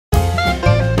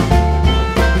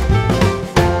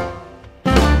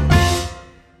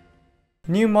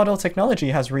New Model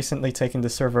Technology has recently taken the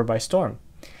server by storm.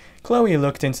 Chloe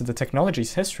looked into the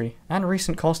technology's history and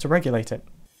recent calls to regulate it.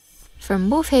 From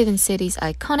WolvHaven City's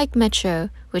iconic metro,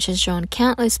 which has drawn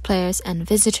countless players and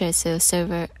visitors to the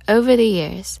server over the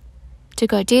years, to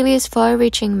Cordelia's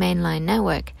far-reaching mainline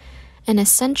network, an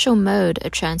essential mode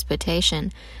of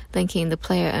transportation linking the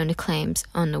player-owned claims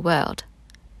on the world,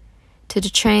 to the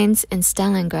trains in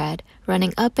Stalingrad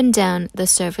running up and down the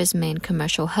server's main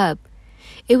commercial hub,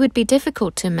 it would be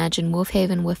difficult to imagine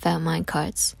WolvHaven without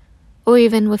minecarts, or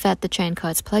even without the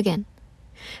Traincarts plugin.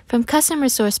 From custom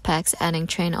resource packs adding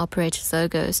train operators'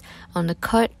 logos on the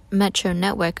cart metro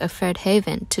network of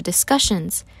WolvHaven to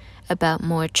discussions about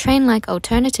more train-like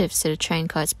alternatives to the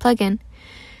Traincarts plugin,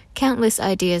 countless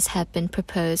ideas have been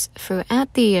proposed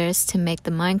throughout the years to make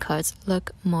the minecarts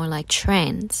look more like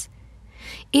trains.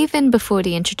 Even before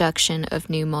the introduction of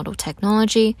new model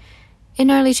technology,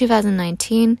 in early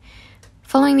 2019,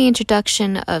 following the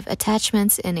introduction of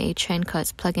attachments in a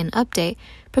Traincarts plugin update,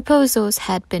 proposals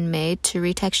had been made to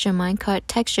retexture minecart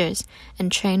textures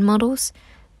and train models,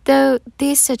 though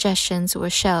these suggestions were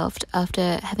shelved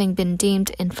after having been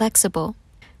deemed inflexible.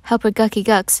 Helper Gucky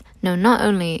Gux, known not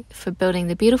only for building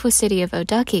the beautiful city of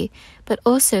Odaki, but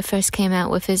also first came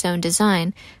out with his own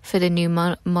design for the new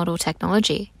model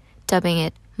technology, dubbing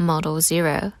it Model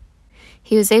Zero.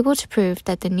 He was able to prove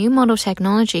that the new model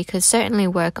technology could certainly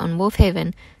work on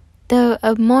WolvHaven, though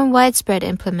a more widespread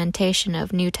implementation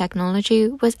of new technology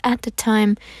was at the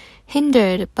time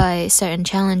hindered by certain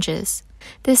challenges.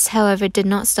 This, however, did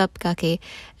not stop Gucky,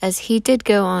 as he did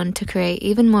go on to create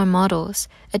even more models,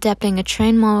 adapting a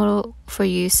train model for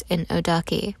use in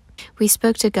Odaki. We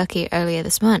spoke to Gucky earlier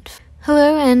this month.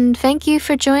 Hello, and thank you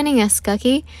for joining us,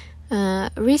 Gucky.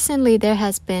 Recently, there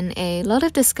has been a lot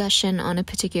of discussion on a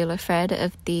particular thread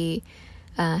of the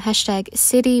hashtag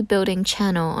city building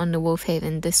channel on the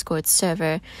WolvHaven Discord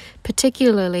server,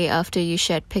 particularly after you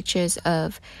shared pictures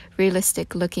of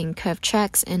realistic-looking curved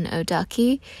tracks in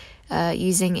Odaki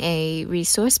using a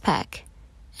resource pack.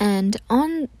 And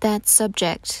on that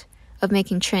subject of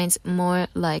making trains more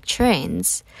like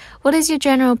trains, what is your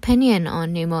general opinion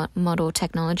on new model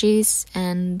technologies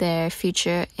and their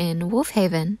future in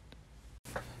WolvHaven?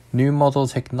 New model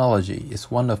technology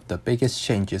is one of the biggest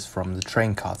changes from the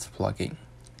Traincarts plugin.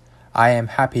 I am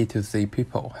happy to see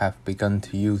people have begun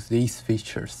to use these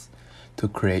features to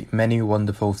create many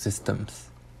wonderful systems.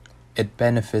 It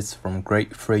benefits from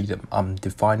great freedom on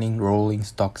defining rolling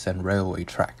stocks and railway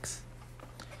tracks.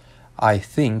 I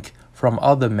think from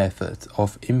other methods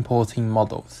of importing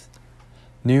models,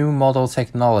 new model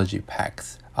technology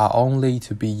packs are only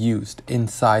to be used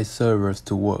inside servers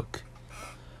to work.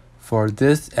 For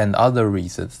this and other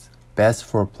reasons, best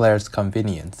for players'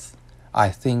 convenience, I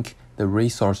think the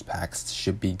resource packs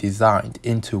should be designed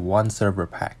into one server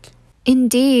pack.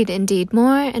 Indeed,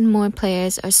 more and more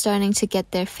players are starting to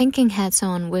get their thinking hats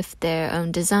on with their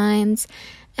own designs,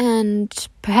 and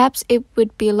perhaps it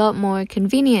would be a lot more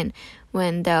convenient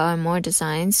when there are more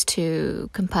designs to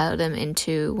compile them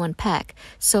into one pack,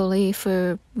 solely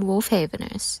for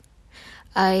WolvHaveners.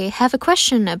 I have a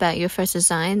question about your first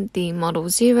design, the Model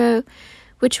Zero,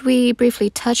 which we briefly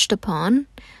touched upon.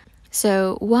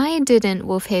 So why didn't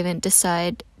WolvHaven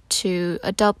decide to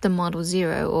adopt the Model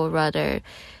Zero, or rather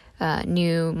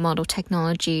new model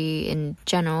technology in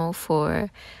general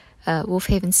for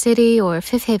WolvHaven City or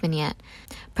WolvHaven yet?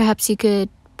 Perhaps you could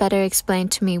better explain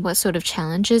to me what sort of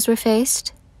challenges were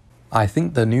faced? I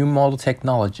think the new model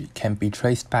technology can be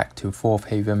traced back to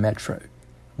WolvHaven Metro.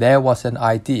 There was an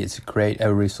idea to create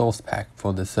a resource pack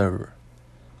for the server,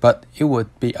 but it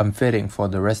would be unfitting for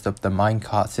the rest of the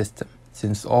minecart system,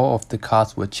 since all of the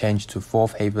carts were changed to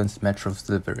WolvHaven's Metro's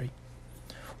livery.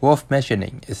 Worth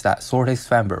mentioning is that Sortex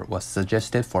Vamber was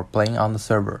suggested for playing on the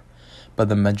server, but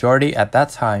the majority at that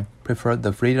time preferred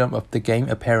the freedom of the game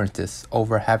appearances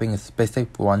over having a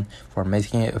specific one for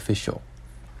making it official.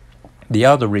 The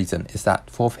other reason is that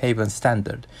WolvHaven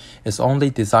Standard is only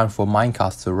designed for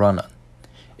minecarts to run on.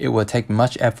 It will take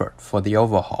much effort for the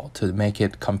overhaul to make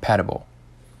it compatible.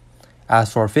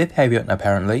 As for WolvHaven,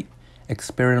 apparently,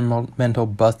 experimental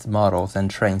bus models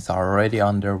and trains are already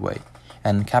underway,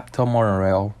 and Capital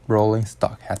Monorail rolling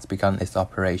stock has begun its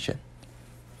operation.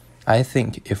 I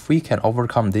think if we can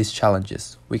overcome these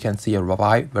challenges, we can see a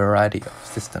wide variety of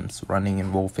systems running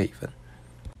in WolvHaven.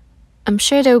 I'm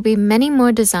sure there will be many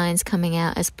more designs coming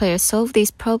out as players solve these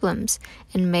problems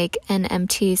and make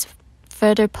NMTs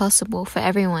further possible for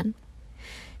everyone.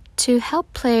 To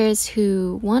help players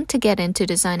who want to get into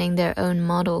designing their own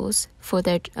models for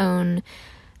their own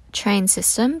train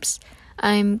systems,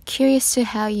 I'm curious to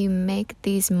how you make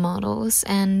these models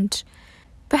and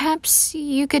Perhaps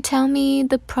you could tell me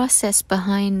the process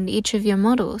behind each of your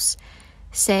models,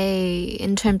 say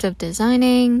in terms of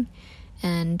designing,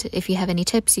 and if you have any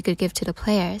tips you could give to the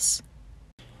players.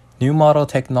 New model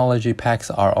technology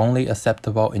packs are only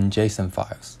acceptable in JSON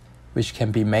files, which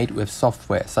can be made with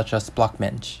software such as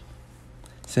Blockbench.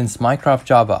 Since Minecraft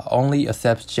Java only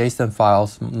accepts JSON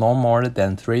files no more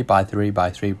than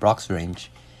 3x3x3 blocks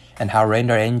range, and how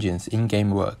render engines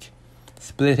in-game work,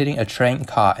 splitting a train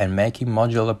car and making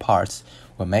modular parts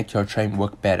will make your train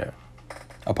work better.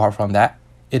 Apart from that,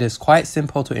 it is quite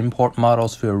simple to import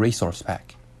models to a resource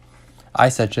pack. I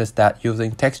suggest that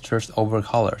using textures over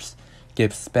colors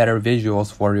gives better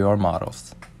visuals for your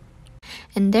models.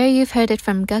 And there you've heard it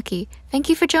from Gucky. Thank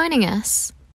you for joining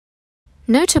us.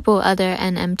 Notable other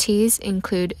NMTs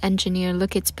include Engineer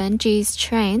Lookit's Benji's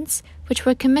trains, which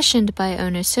were commissioned by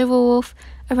owner Silverwolf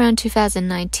around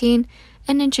 2019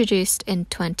 and introduced in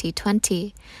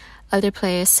 2020. Other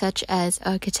players such as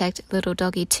architect Little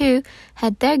Doggy 2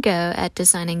 had their go at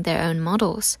designing their own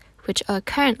models, which are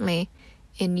currently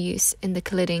in use in the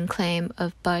colliding claim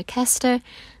of Barcaster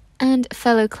and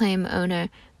fellow claim owner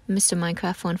Mr.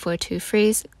 Minecraft 142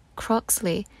 Freeze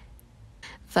Croxley.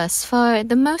 Thus far,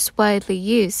 the most widely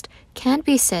used can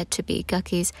be said to be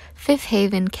Gucky's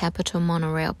WolvHaven Capital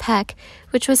Monorail Pack,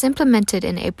 which was implemented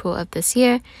in April of this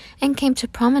year and came to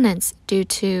prominence due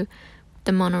to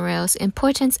the monorail's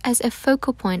importance as a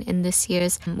focal point in this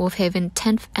year's WolvHaven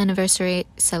 10th anniversary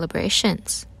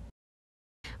celebrations.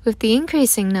 With the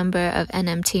increasing number of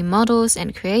NMT models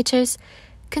and creators,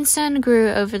 concern grew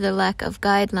over the lack of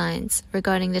guidelines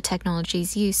regarding the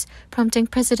technology's use, prompting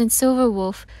President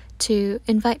Silverwolf to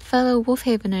invite fellow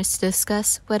WolvHaveners to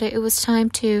discuss whether it was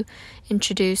time to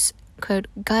introduce, quote,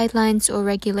 guidelines or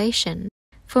regulation.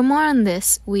 For more on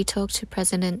this, we talked to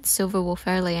President Silverwolf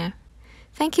earlier.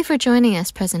 Thank you for joining us,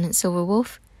 President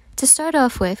Silverwolf. To start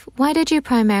off with, why did you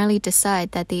primarily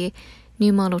decide that the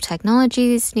new model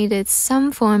technologies needed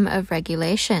some form of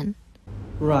regulation?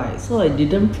 Right, so I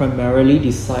didn't primarily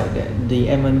decide that the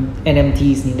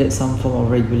NMTs needed some form of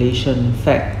regulation. In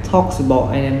fact, talks about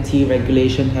NMT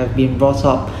regulation have been brought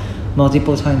up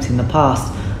multiple times in the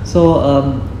past.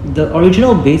 So the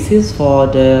original basis for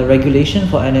the regulation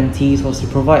for NMTs was to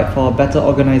provide for better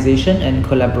organization and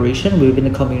collaboration within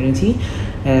the community,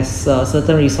 as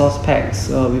certain resource packs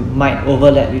might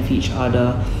overlap with each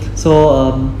other.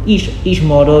 So each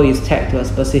model is tagged to a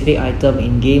specific item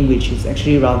in game, which is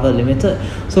actually rather limited.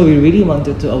 So we really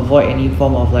wanted to avoid any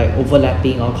form of like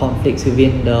overlapping or conflicts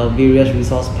within the various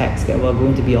resource packs that were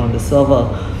going to be on the server.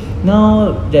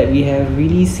 Now that we have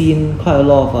really seen quite a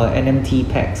lot of NMT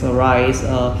packs arise,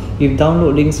 with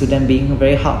download links to them being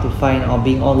very hard to find or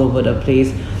being all over the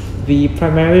place, the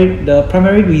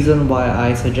primary reason why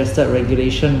I suggested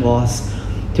regulation was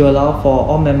to allow for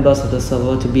all members of the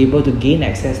server to be able to gain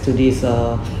access to these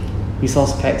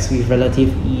resource packs with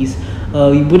relative ease.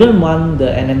 We wouldn't want the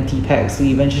NMT packs to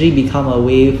eventually become a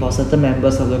way for certain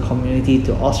members of the community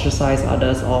to ostracize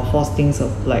others or force things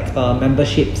like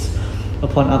memberships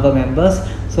upon other members.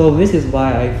 So this is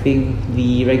why I think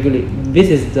this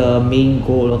is the main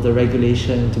goal of the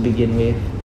regulation to begin with.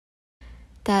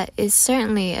 That is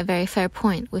certainly a very fair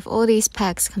point with all these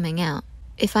packs coming out.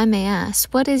 If I may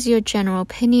ask, what is your general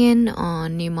opinion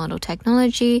on new model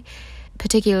technology,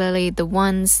 particularly the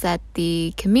ones that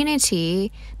the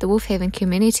WolvHaven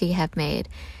community have made?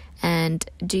 And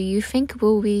do you think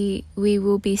we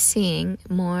will be seeing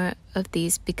more of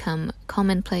these become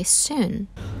commonplace soon?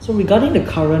 So regarding the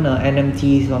current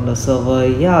NMTs on the server,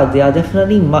 yeah, they are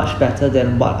definitely much better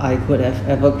than what I could have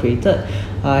ever created.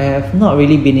 I have not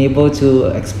really been able to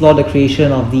explore the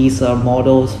creation of these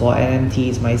models for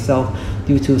NMTs myself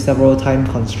due to several time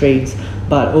constraints,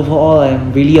 but overall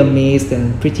I'm really amazed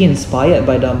and pretty inspired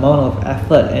by the amount of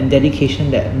effort and dedication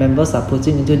that members are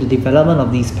putting into the development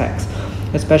of these packs,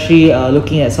 especially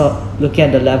looking at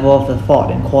the level of the thought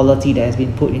and quality that has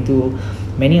been put into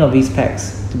many of these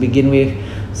packs to begin with.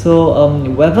 So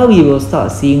whether we will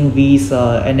start seeing these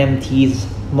NMTs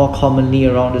more commonly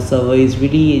around the server is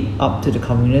really up to the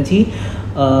community.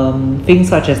 Things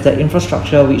such as the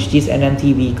infrastructure which these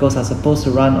NMT vehicles are supposed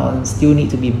to run on still need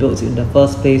to be built in the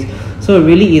first place. So it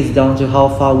really is down to how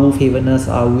far WolvHaveners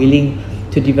are willing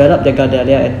to develop the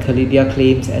Gardelia and Calidia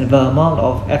claims and the amount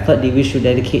of effort they wish to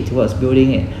dedicate towards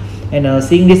building it. And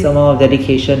seeing this amount of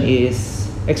dedication is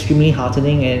extremely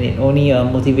heartening, and it only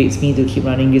motivates me to keep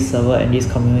running this server and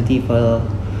this community further.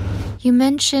 You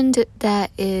mentioned that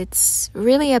it's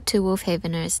really up to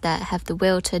WolvHaveners that have the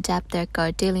will to adapt their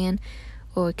Gardelian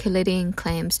or Calidian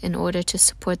claims in order to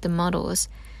support the models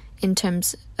in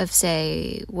terms of,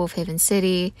 say, WolvHaven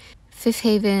City, Fifth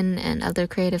Haven and other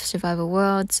creative survival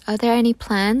worlds, are there any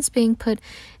plans being put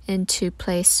into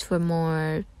place for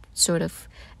more sort of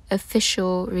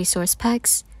official resource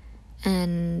packs?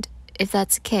 And if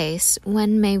that's the case,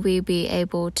 when may we be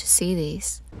able to see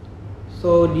these?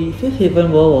 So the Fifth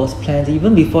Haven world was planned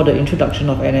even before the introduction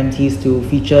of NMTs to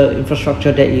feature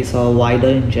infrastructure that is wider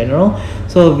in general.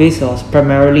 So this was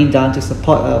primarily done to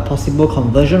support a possible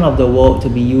conversion of the world to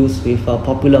be used with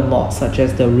popular mods such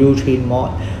as the Real Train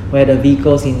mod, where the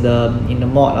vehicles in the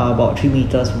mod are about 3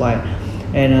 meters wide,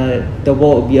 and the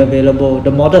world will be available. The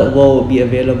modded world will be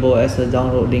available as a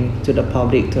download link to the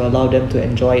public to allow them to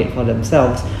enjoy it for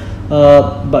themselves.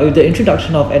 But with the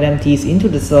introduction of NMTs into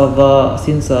the server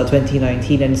since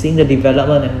 2019 and seeing the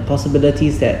development and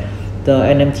possibilities that the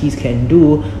NMTs can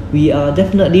do, we are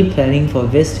definitely planning for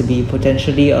this to be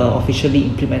potentially officially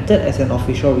implemented as an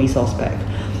official resource pack.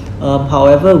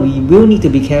 However, we will need to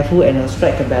be careful and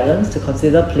strike a balance to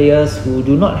consider players who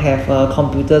do not have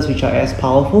computers which are as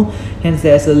powerful. Hence,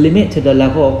 there's a limit to the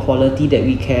level of quality that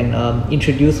we can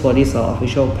introduce for this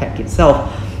official pack itself.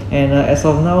 And as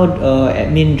of now,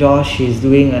 admin Josh is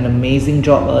doing an amazing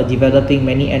job developing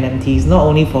many NMTs, not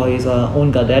only for his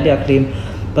own Gardalia claim,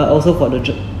 but also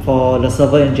for the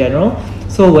server in general.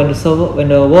 So when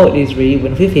the world is ready,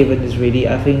 when Fifth Haven is ready,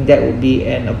 I think that would be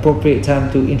an appropriate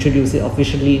time to introduce it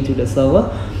officially into the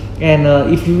server. And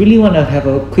if you really want to have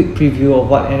a quick preview of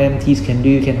what NMTs can do,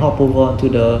 you can hop over onto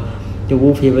the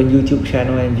WolvHaven YouTube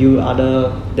channel and view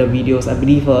the videos. I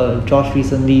believe Josh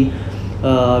recently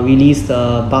released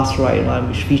a bus ride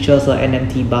which features an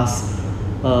NMT bus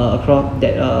across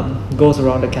that goes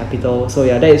around the capital. So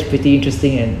yeah, that is pretty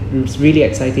interesting, and it's really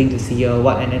exciting to see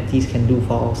what NMTs can do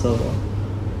for our server.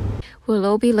 We'll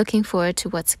all be looking forward to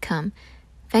what's to come.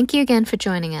 Thank you again for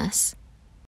joining us.